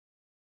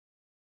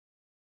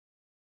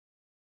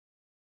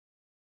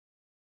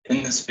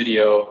In this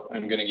video,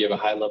 I'm going to give a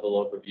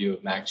high-level overview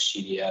of MAX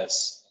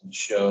GDS and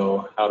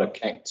show how to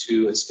connect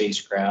to a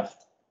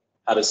spacecraft,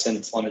 how to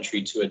send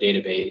telemetry to a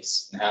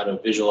database, and how to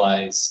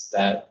visualize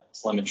that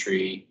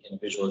telemetry in a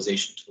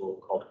visualization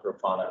tool called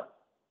Grafana.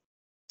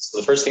 So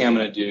the first thing I'm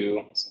going to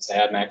do, since I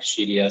have MAX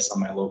GDS on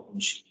my local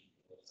machine,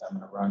 is I'm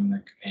going to run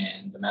the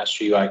command, the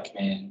master UI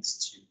command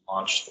to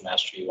launch the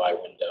master UI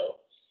window.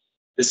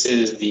 This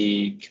is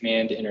the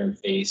command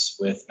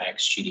interface with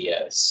MAX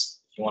GDS.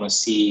 If you want to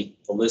see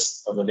the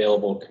list of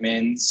available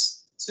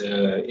commands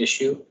to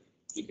issue,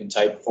 you can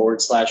type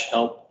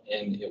 /help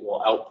and it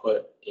will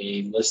output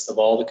a list of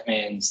all the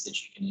commands that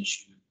you can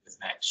issue with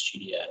MAX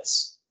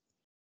GDS.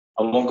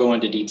 I won't go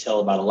into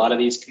detail about a lot of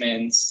these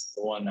commands.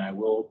 The one I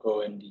will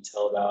go in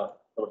detail about,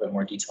 a little bit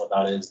more detail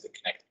about, is the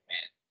connect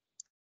command.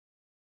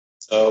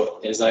 So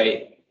as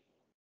I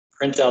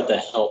print out the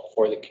help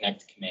for the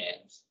connect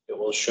command, it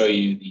will show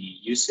you the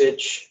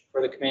usage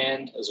for the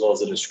command, as well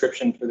as the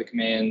description for the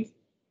command,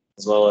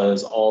 as well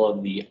as all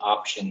of the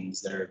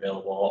options that are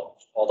available,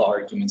 all the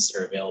arguments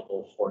that are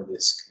available for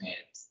this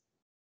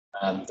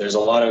command. There's a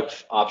lot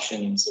of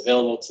options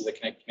available to the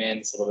connect command.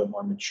 It's a little bit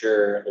more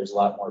mature. There's a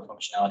lot more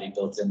functionality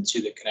built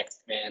into the connect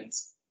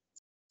commands.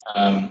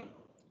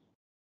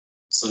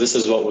 So this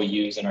is what we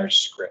use in our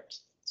script.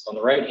 So on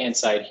the right-hand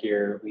side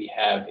here, we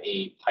have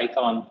a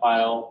Python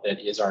file that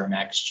is our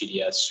MAX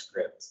GDS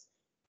script.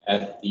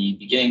 At the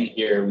beginning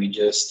here, we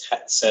just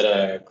set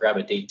a grab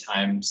a date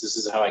time. So this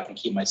is how I can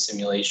keep my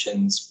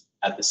simulations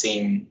at the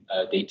same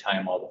date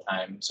time all the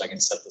time. So I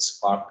can set this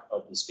clock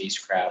of the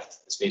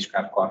spacecraft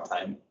clock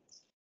time.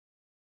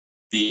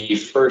 The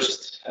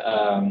first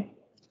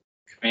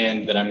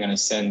command that I'm going to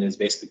send is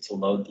basically to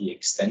load the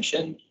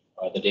extension,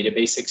 the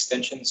database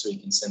extension, so we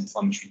can send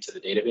telemetry to the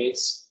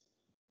database.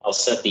 I'll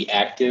set the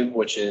active,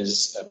 which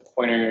is a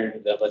pointer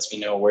that lets me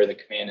know where the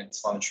command and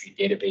telemetry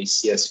database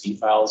CSV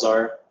files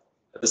are.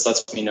 This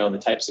lets me know the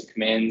types of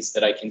commands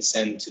that I can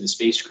send to the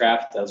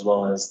spacecraft, as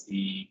well as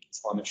the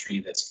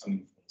telemetry that's coming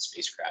from the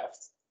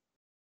spacecraft.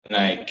 And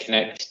I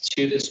connect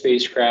to the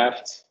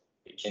spacecraft.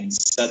 I can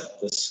set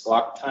the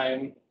clock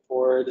time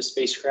for the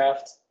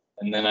spacecraft,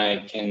 and then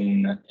I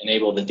can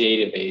enable the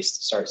database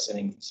to start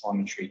sending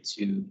telemetry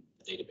to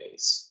the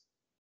database.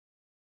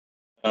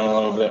 A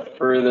little bit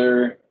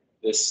further,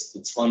 the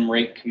telem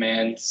rate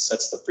command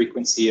sets the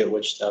frequency at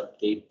which to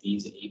update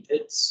these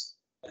APITs.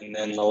 And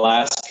then the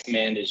last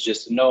command is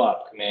just a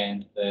no-op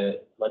command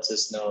that lets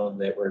us know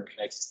that we're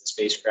connected to the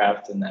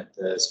spacecraft and that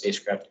the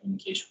spacecraft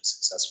communication was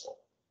successful.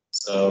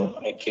 So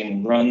I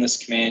can run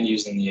this command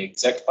using the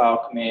exec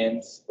file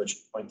command, which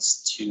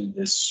points to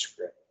this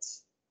script.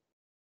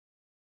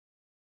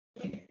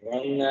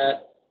 Run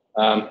that.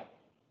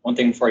 One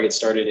thing before I get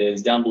started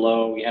is down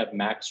below, we have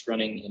MAX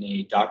running in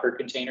a Docker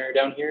container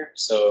down here.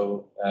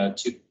 So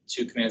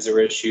two commands that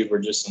were issued were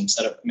just some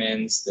setup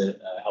commands that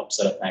help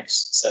set up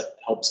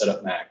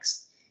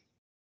MAX.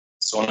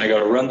 So when I go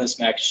to run this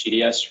MAX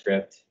GDS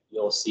script,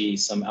 you'll see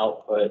some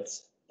output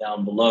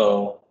down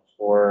below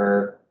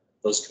for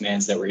those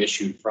commands that were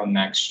issued from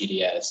MAX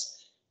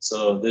GDS.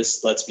 So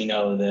this lets me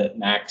know that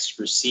MAX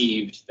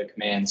received the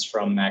commands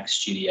from MAX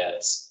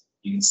GDS.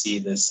 You can see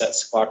the set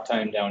clock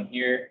time down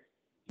here.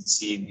 You can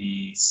see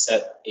the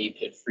set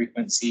APIT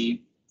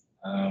frequency,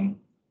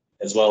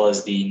 as well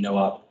as the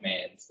no-op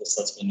command. This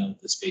lets me know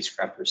that the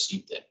spacecraft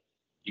received it.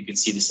 You can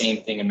see the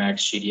same thing in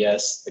MAX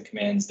GDS, the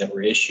commands that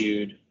were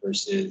issued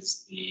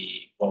versus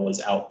what was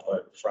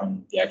output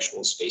from the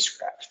actual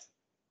spacecraft.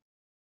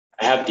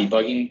 I have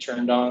debugging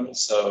turned on,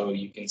 so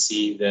you can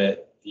see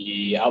that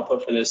the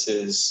output for this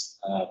is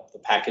the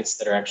packets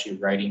that are actually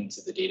writing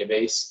to the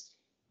database.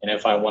 And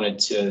if I wanted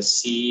to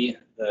see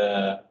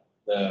the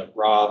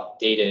raw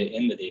data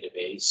in the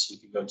database, you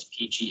could go to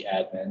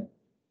pgadmin.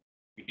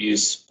 You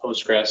use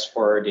Postgres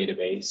for our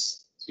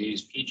database. So you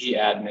use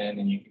pgadmin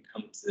and you can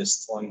come to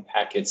this telem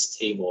packets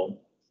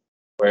table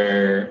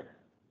where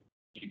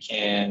you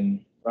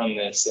can run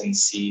this and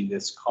see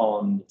this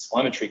column, the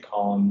telemetry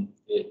column.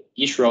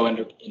 Each row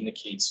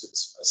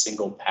indicates a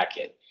single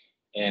packet.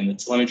 And the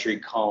telemetry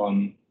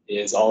column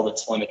is all the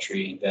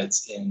telemetry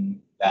that's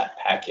in that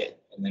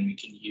packet. And then we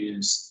can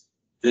use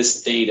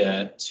this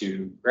data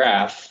to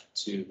graph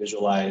to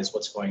visualize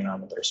what's going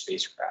on with our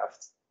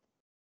spacecraft.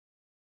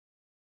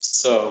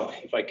 So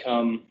if I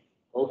come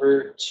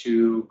over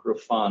to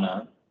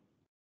Grafana,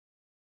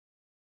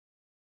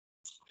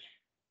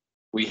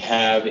 we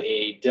have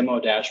a demo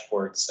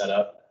dashboard set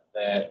up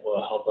that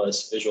will help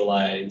us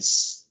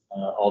visualize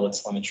all the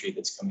telemetry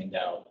that's coming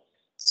down.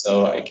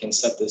 So I can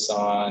set this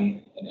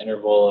on an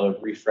interval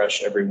of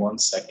refresh every 1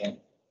 second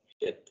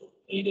to get the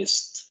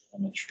latest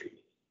telemetry.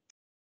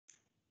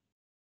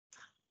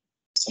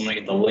 So I'm going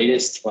to get the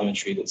latest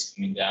telemetry that's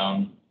coming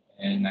down,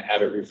 and I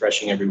have it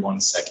refreshing every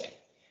 1 second.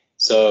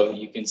 So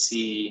you can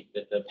see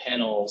that the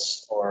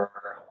panels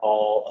are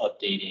all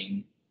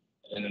updating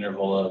at an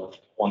interval of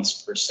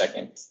once per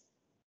second.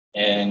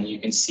 And you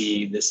can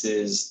see this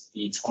is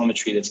the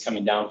telemetry that's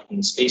coming down from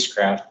the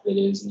spacecraft that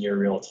is near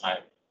real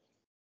time.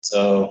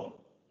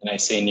 So And I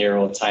say near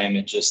real time,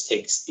 it just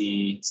takes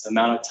the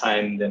amount of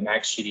time that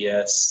MAX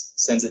GDS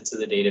sends it to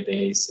the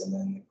database, and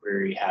then the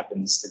query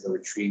happens to go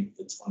retrieve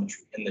the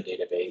telemetry in the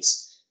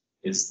database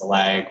is the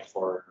lag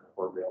for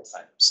real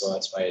time. So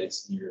that's why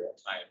it's near real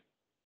time.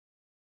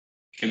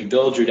 You can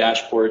build your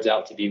dashboards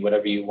out to be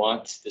whatever you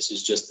want. This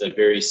is just a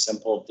very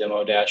simple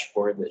demo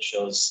dashboard that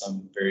shows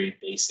some very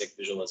basic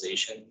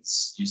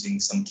visualizations using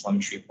some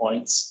telemetry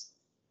points.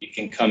 You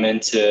can come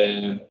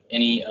into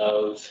any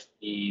of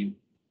the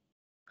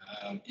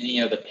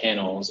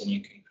panels and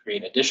you can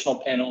create additional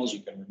panels.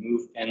 You can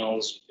remove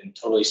panels. You can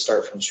totally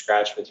start from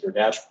scratch with your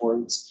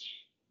dashboards,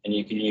 and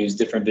you can use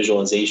different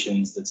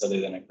visualizations that's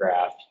other than a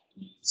graph.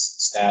 You can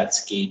use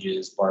stats,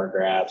 gauges, bar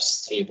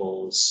graphs,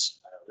 tables.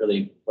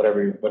 Really,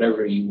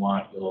 whatever you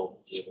want,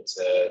 you'll be able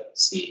to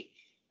see.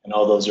 And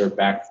all those are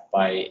backed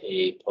by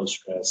a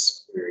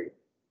Postgres query.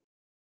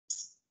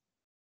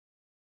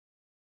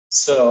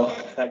 So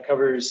that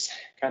covers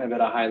kind of at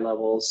a high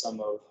level some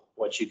of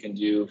what you can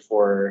do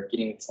for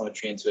getting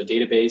telemetry into a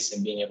database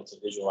and being able to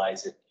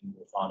visualize it in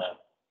Grafana.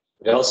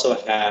 We also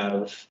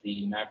have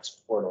the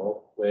MAX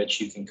portal, which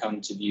you can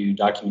come to view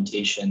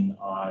documentation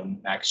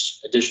on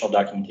additional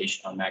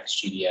documentation on MAX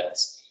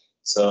GDS.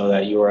 So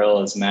that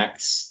URL is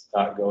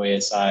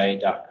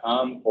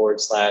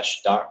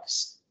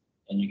max.goasi.com/docs.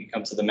 And you can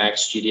come to the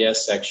MAX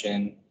GDS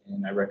section,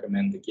 and I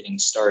recommend the getting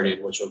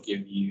started, which will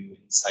give you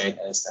insight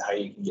as to how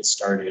you can get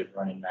started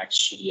running MAX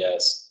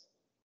GDS.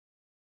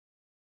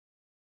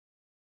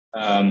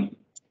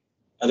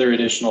 Other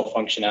additional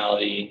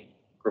functionality,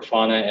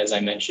 Grafana, as I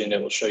mentioned,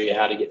 it will show you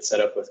how to get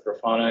set up with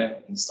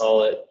Grafana,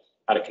 install it,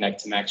 how to connect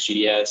to MAX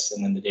GDS,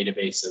 and then the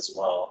database as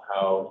well,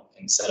 how you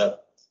can set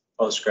up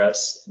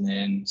Postgres and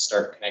then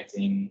start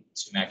connecting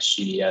to MAX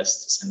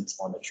GDS to send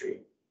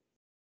telemetry.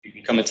 You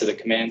can come into the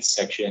commands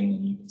section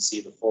and you can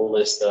see the full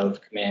list of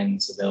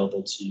commands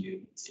available to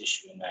you to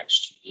issue in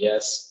MAX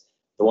GDS.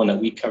 The one that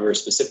we cover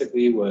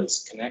specifically was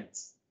connect.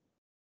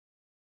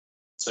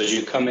 So as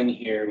you come in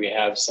here, we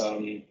have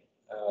some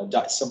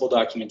simple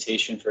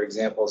documentation for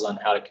examples on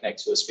how to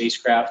connect to a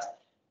spacecraft,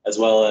 as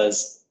well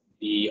as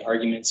the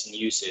arguments and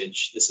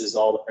usage. This is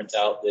all the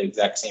printout, the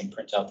exact same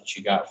printout that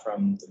you got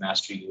from the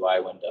master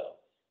UI window.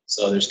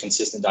 So there's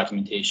consistent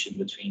documentation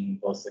between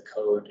both the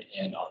code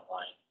and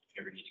online. If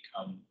you ever need to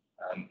come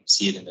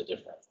see it in a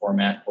different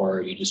format,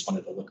 or you just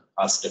wanted to look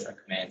across the different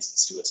commands and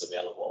see what's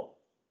available.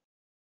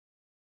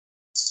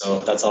 So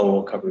that's all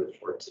we'll cover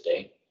for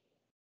today.